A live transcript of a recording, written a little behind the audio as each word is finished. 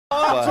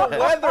On to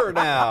weather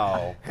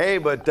now. Hey,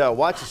 but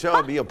watch the show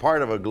and be a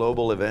part of a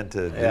global event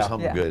to do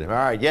something good. All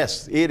right,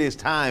 yes, it is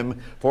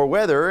time for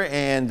weather,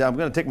 and I'm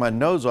going to take my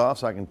nose off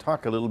so I can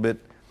talk a little bit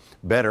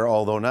better,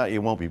 although it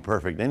won't be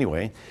perfect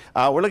anyway.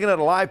 We're looking at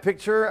a live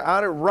picture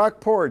out at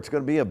Rockport. It's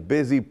going to be a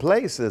busy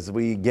place as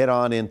we get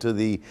on into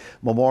the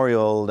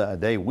Memorial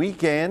Day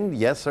weekend.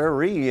 Yes,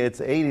 sirree,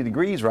 it's 80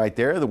 degrees right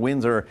there. The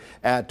winds are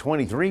at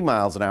 23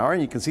 miles an hour,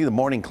 and you can see the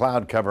morning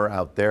cloud cover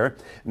out there.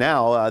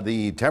 Now,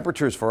 the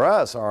temperatures for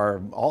us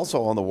are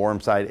also on the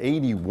warm side,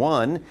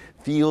 81.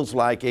 Feels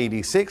like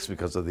 86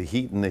 because of the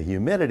heat and the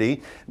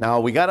humidity.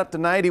 Now, we got up to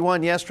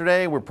 91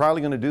 yesterday. We're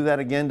probably going to do that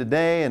again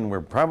today, and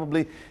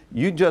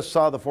you just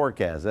saw the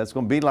forecast. That's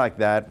going to be like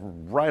that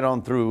right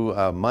on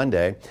through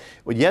Monday.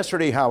 But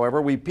yesterday,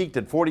 however, we peaked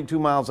at 42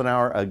 miles an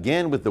hour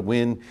again with the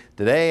wind.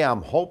 Today,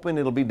 I'm hoping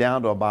it'll be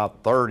down to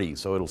about 30.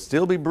 So it'll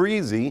still be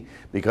breezy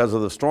because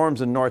of the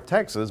storms in North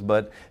Texas,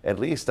 but at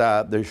least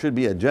there should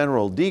be a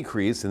general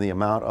decrease in the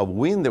amount of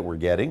wind that we're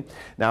getting.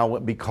 Now,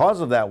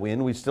 because of that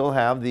wind, we still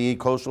have the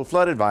coastal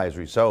flood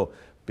advisory. So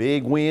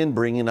big wind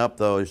bringing up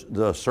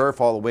the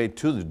surf all the way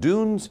to the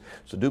dunes.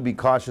 So do be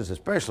cautious,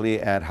 especially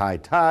at high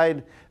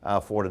tide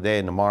for today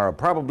and tomorrow.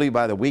 Probably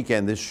by the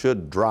weekend, this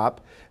should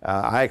drop.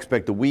 I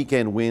expect the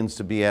weekend winds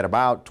to be at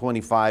about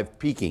 25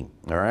 peaking.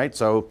 All right,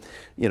 so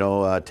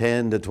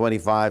 10 to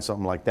 25,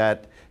 something like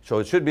that. So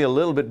it should be a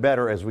little bit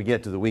better as we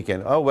get to the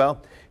weekend. Oh,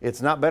 well,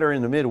 it's not better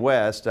in the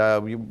Midwest.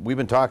 We've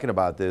been talking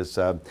about this.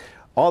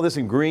 All this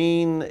in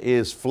green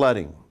is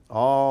flooding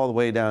all the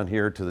way down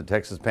here to the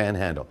Texas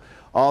Panhandle.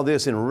 All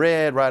this in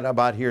red right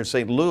about here in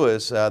St.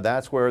 Louis,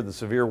 that's where the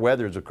severe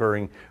weather is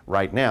occurring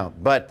right now.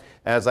 But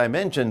as I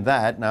mentioned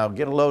now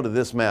get a load of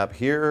this map.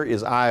 Here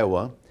is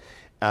Iowa,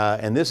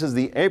 and this is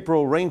the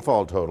April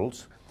rainfall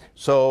totals.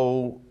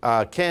 So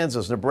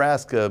Kansas,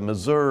 Nebraska,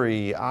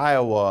 Missouri,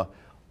 Iowa,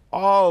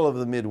 all of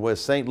the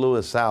Midwest, St.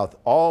 Louis South,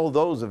 all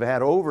those have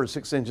had over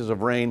 6 inches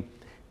of rain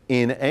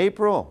in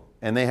April,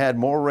 and they had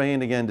more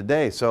rain again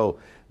today. So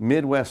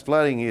Midwest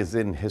flooding is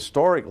in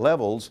historic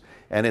levels,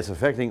 and it's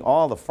affecting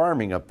all the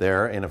farming up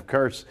there. And of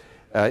course,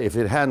 if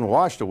it hadn't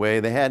washed away,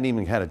 they hadn't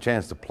even had a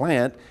chance to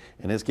plant,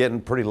 and it's getting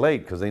pretty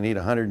late because they need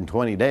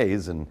 120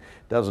 days, and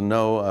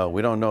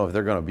we don't know if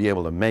they're going to be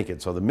able to make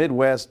it. So the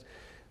Midwest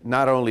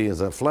not only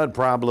is a flood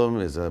problem,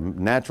 is a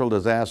natural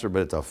disaster,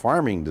 but it's a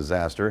farming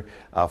disaster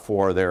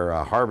for their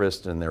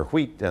harvest and their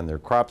wheat and their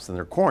crops and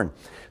their corn.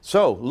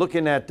 So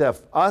looking at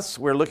us,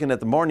 we're looking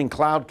at the morning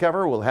cloud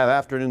cover. We'll have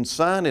afternoon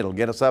sun. It'll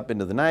get us up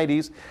into the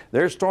 90s.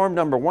 There's storm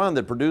number 1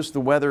 that produced the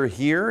weather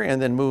here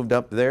and then moved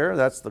up there.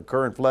 That's the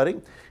current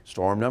flooding.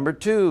 Storm number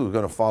 2 is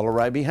going to follow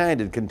right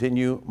behind it,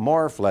 continue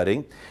more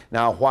flooding.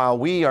 Now, while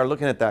we are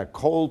looking at that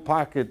cold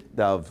pocket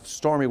of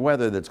stormy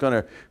weather that's going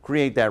to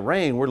create that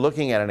rain, we're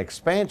looking at an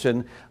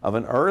expansion of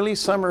an early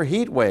summer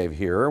heat wave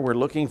here. We're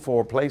looking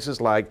for places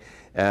like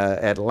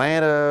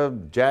Atlanta,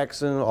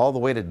 Jackson, all the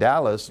way to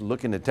Dallas,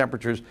 looking at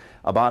temperatures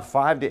about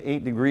 5 to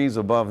 8 degrees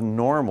above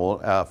normal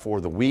for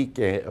the week,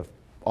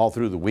 all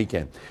through the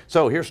weekend.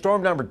 So here's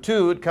storm number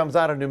 2. It comes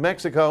out of New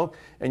Mexico,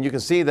 and you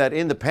can see that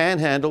in the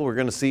Panhandle, we're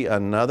going to see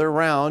another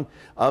round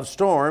of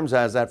storms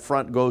as that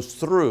front goes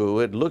through.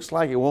 It looks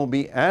like it won't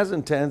be as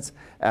intense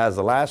as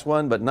the last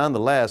one, but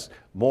nonetheless,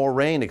 more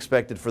rain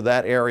expected for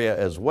that area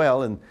as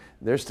well, and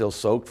they're still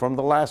soaked from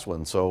the last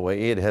one. So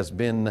it has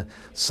been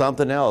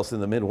something else in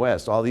the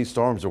Midwest. All these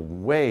storms are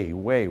way,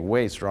 way,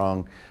 way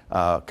strong,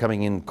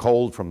 coming in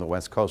cold from the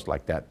West Coast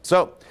like that.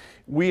 So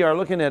we are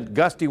looking at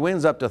gusty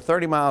winds up to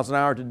 30 miles an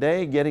hour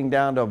today, getting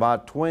down to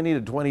about 20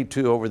 to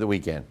 22 over the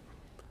weekend.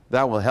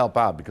 That will help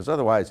out because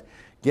otherwise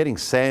getting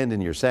sand in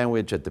your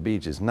sandwich at the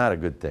beach is not a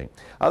good thing.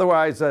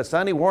 Otherwise,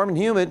 sunny, warm, and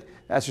humid.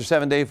 That's your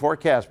 7-day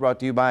forecast brought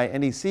to you by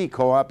NEC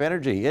Co-op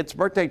Energy. It's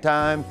birthday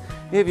time.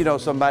 If you know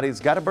somebody's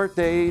got a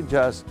birthday,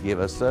 just give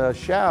us a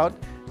shout.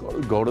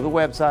 Go to the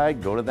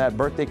website, go to that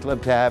birthday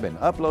club tab, and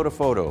upload a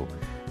photo.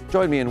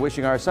 Join me in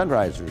wishing our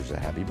sunrisers a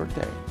happy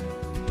birthday.